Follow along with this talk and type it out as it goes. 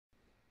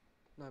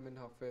Nay mình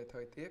học về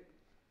thời tiết.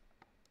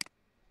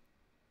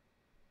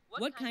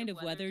 What kind of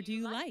weather do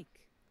you like?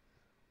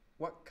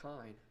 What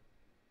kind?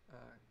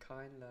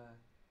 Kind là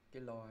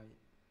cái loại.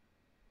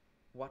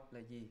 What là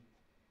gì?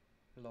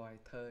 Loại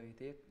thời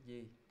tiết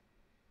gì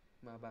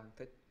mà bạn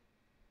thích?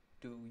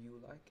 Do you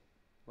like?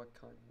 What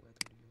kind of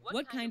weather do you like?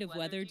 What kind of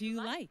weather do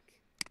you like?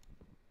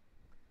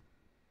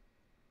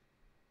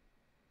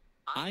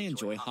 I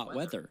enjoy hot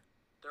weather.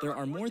 There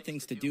are more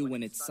things to do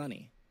when it's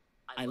sunny.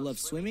 I love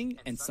swimming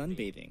and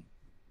sunbathing.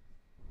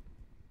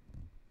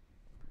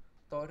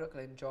 Tôi rất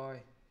là enjoy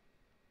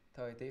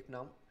thời tiết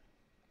nóng.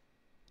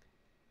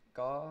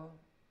 Có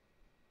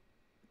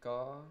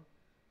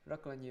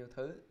rất là nhiều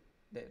thứ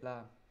để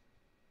làm.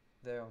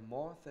 There are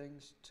more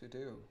things to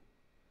do.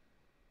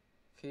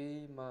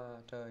 Khi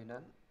mà trời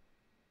nắng.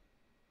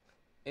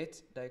 It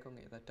đây có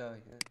nghĩa là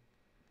trời.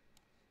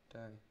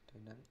 Trời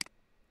nắng.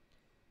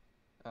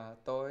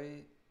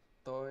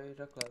 Tôi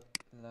rất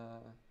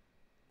là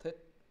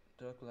thích,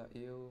 rất là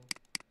yêu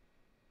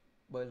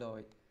bơi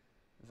lội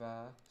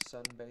và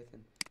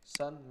sunbathing.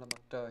 Sun là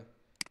mặt trời,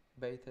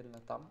 bathing là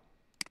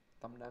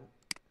tắm nắng.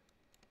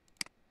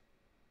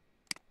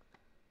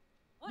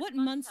 What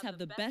months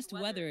have the best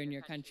weather in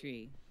your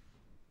country?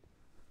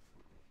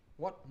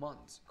 What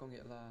months có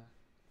nghĩa là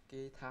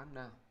cái tháng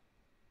nào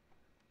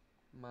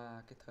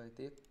mà cái thời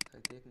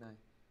tiết này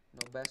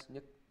nó best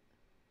nhất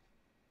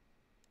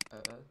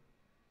ở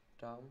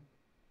trong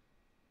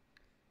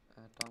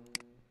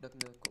đất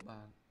nước của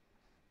bạn.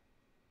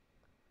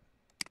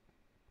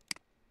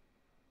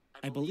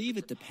 I believe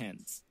it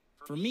depends.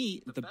 For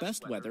me, the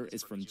best weather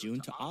is from June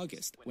to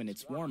August when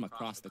it's warm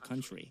across the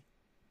country.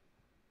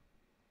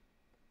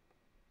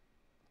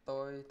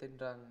 Tôi tin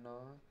rằng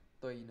nó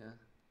tùy nữa.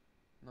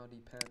 Nó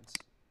depends.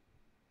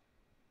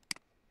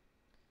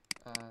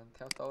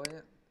 Theo tôi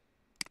á,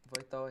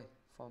 với tôi,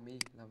 for me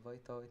là với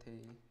tôi thì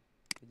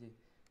cái gì?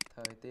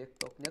 Thời tiết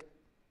tốt nhất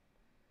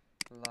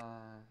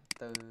là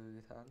từ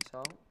tháng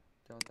 6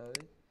 cho tới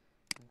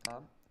tháng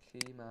 8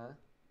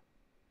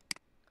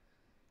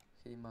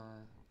 khi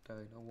mà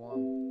trời nó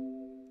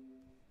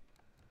warm,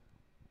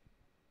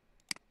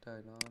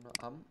 trời nó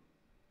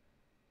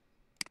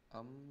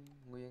ấm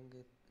nguyên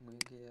cái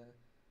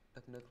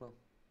đất nước luôn.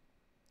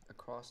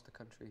 Across the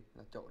country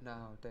là chỗ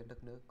nào trên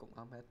đất nước cũng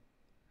ấm hết.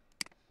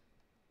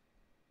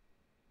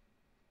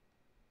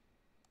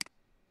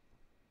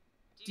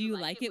 Do you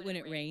like it when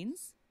it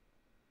rains?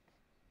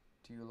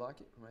 Do you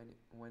like it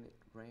when it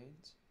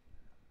rains?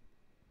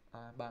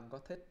 Bạn có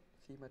thích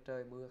khi mà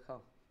trời mưa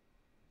không?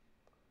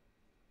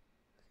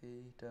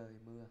 Khi trời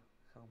mưa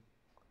không?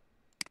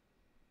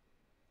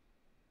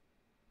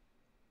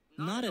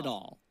 Not at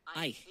all.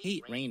 I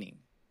hate raining.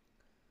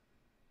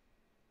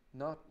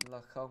 Not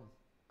là không.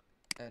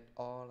 At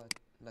all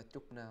là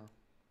chút nào.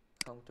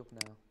 Không chút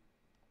nào.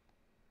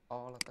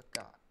 All là tất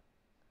cả.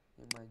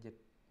 Nhưng mà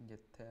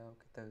dịch theo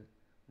cái từ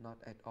not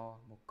at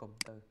all, một cụm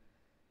từ.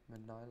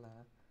 Mình nói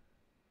là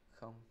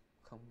không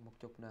một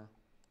chút nào.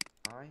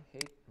 I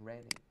hate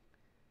raining.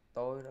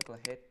 Tôi rất là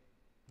hate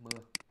mưa.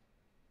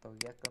 Tôi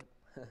ghét lắm.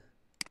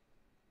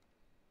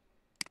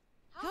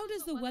 How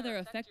does the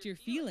weather affect your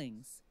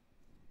feelings?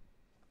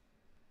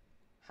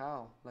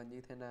 How là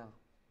như thế nào?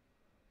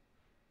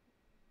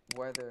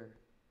 Weather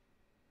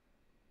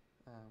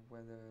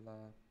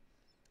là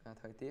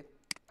thời tiết.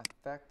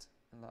 Affect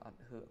là ảnh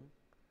hưởng.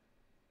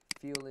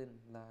 Feeling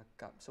là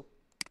cảm xúc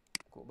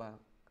của bạn.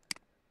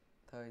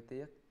 Thời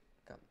tiết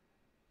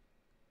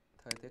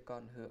có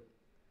ảnh hưởng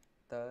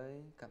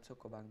tới cảm xúc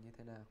của bạn như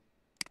thế nào?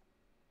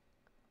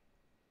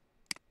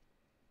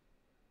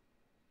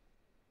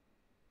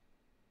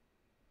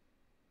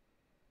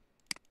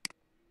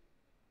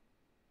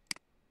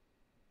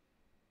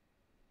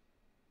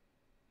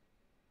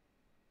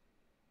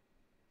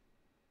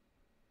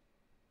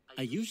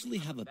 I usually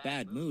have a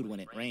bad mood when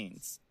it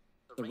rains.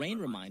 The rain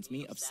reminds me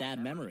of sad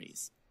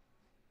memories.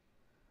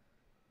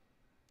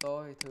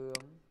 Tôi thường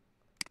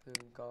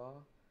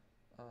có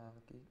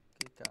cái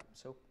cảm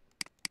xúc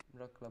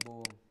rất là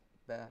buồn.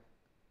 Bad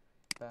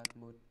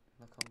mood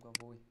là không có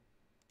vui,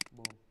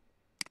 buồn.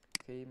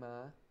 Khi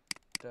mà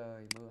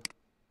trời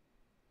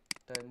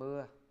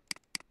mưa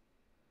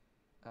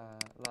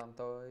làm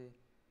tôi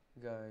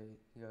gợi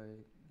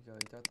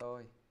cho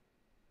tôi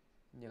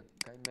những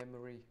cái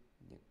memory,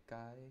 những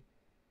cái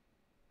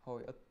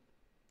hồi ức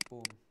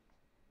buồn.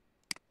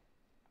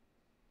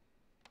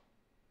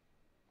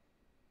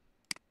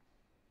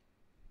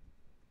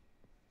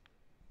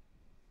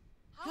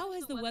 How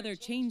has the weather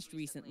changed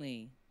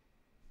recently?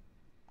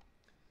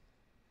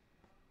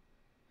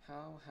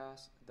 How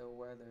has the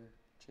weather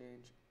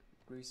changed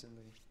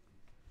recently?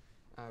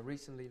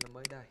 Recently là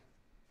mới đây.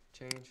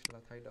 Change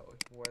là thay đổi,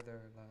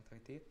 weather là thời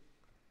tiết.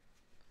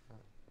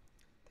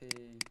 Thì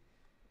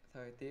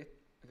thời tiết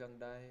gần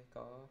đây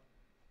có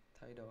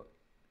thay đổi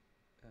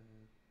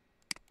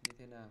như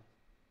thế nào?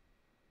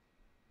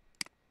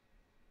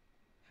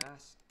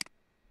 Has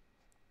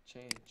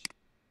change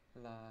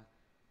là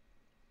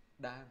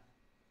đã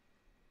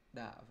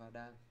và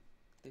đang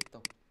tiếp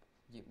tục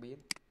diễn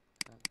biến.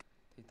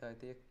 Thì thời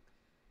tiết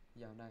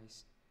dạo này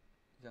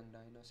gần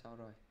đây nó sao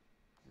rồi.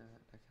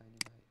 Đại khái như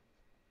vậy.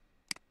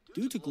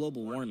 Due to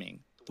global warming,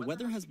 the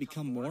weather has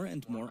become more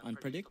and more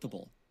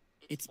unpredictable.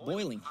 It's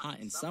boiling hot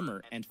in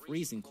summer and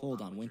freezing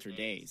cold on winter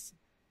days.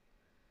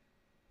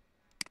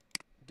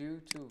 Due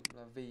to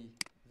là vì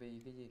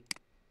cái gì?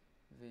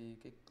 Vì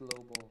cái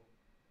global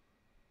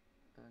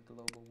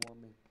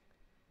warming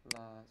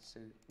là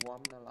sự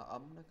warm là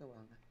ấm đó các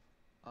bạn.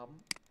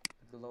 Ấm,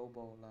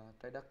 global là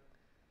trái đất,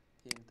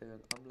 hiện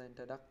tượng ấm lên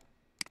trái đất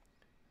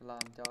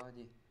làm cho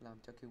gì? Làm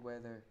cho cái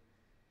weather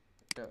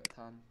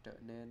trở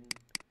nên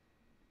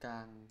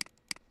càng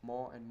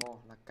more and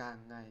more là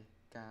càng ngày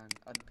càng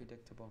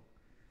unpredictable,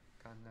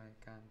 càng ngày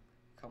càng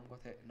không có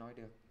thể nói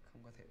được,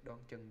 không có thể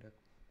đoán chừng được.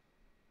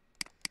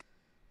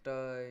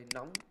 Trời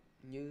nóng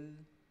như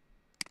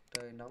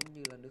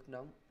là nước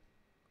nóng,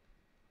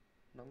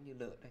 nóng như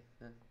lửa đây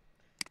ha.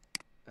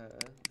 Ở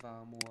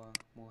vào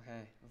mùa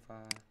hè,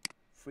 và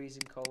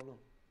freezing cold luôn.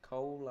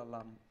 Cold là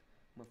lạnh,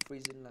 mà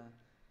freezing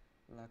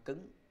là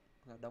cứng,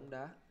 là đóng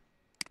đá,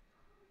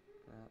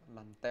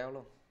 lạnh teo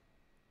luôn.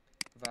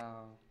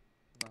 Vào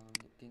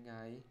những cái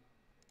ngày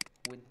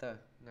winter,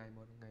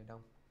 ngày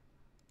đông.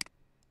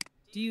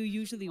 Do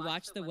you usually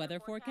watch the weather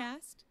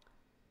forecast?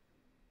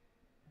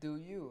 Do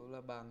you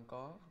là bạn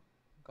có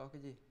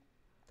cái gì?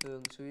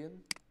 Thường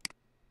xuyên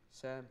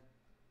xem.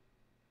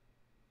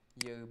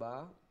 Dự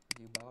báo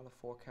là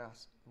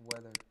forecast,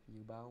 weather,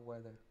 dự báo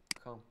weather,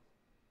 không?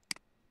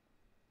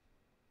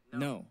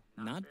 No,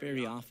 not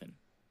very often.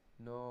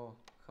 No,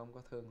 không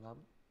có thường lắm.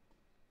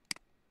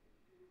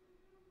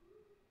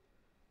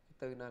 Cái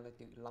từ này là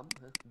chữ lắm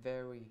hả?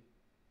 Very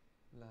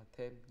là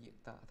thêm, diễn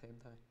tả thêm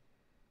thôi.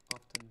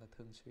 Often là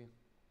thường xuyên.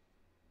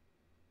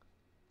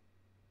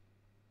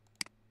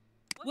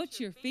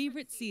 What's your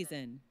favorite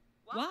season?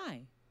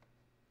 Why?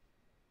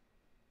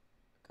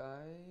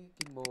 Cái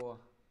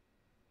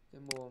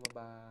mùa mà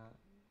bà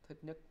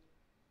thích nhất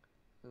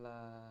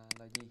là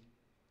gì?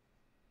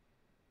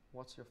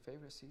 What's your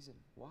favorite season?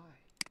 Why?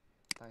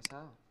 Tại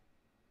sao?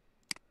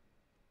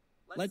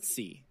 Let's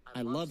see.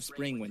 I love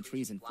spring when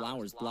trees and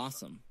flowers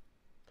blossom.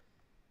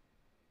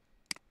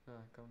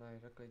 Câu này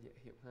rất là dễ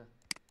hiểu ha.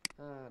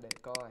 Để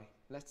coi.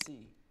 Let's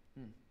see.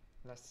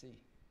 Let's see.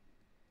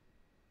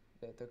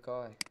 Để tôi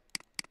coi.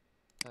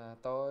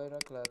 Tôi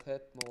rất là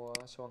thích mùa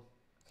xuân,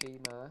 khi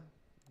mà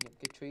những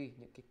cái tree,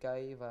 những cái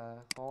cây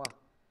và hoa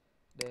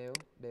đều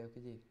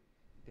cái gì?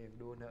 Đều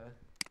đua nở.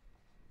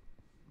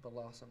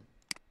 Blossom.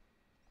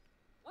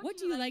 What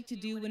do you like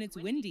to do when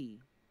it's windy?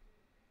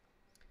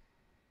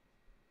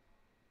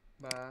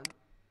 Bạn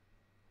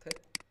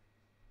thích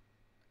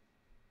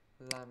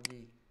làm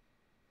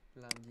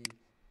gì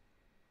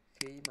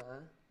khi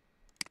mà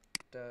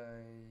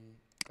trời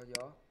có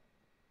gió,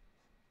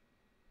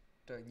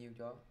 trời nhiều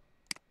gió?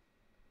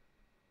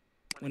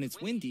 When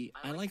it's windy,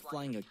 I like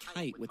flying a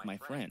kite with my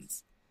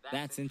friends.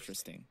 That's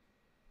interesting.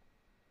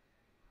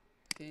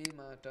 Khi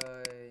mà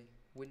trời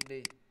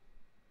windy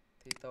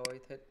thì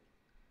tôi thích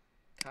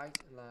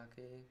kite là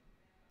cái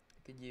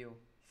diều.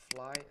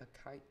 Fly a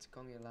kite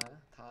có nghĩa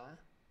là thả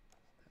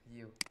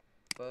diều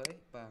với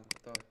bạn của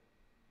tôi.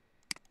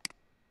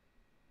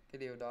 Cái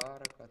điều đó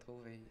rất là thú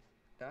vị.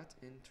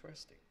 That's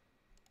interesting.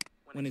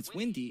 When it's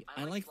windy,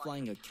 I like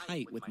flying a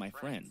kite with my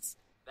friends.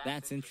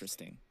 That's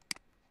interesting.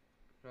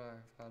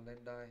 Rồi, và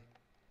lên đây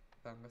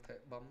bạn có thể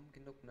bấm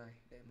cái nút này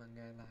để mà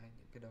nghe lại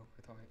những cái đoạn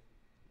hội thoại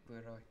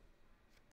vừa rồi.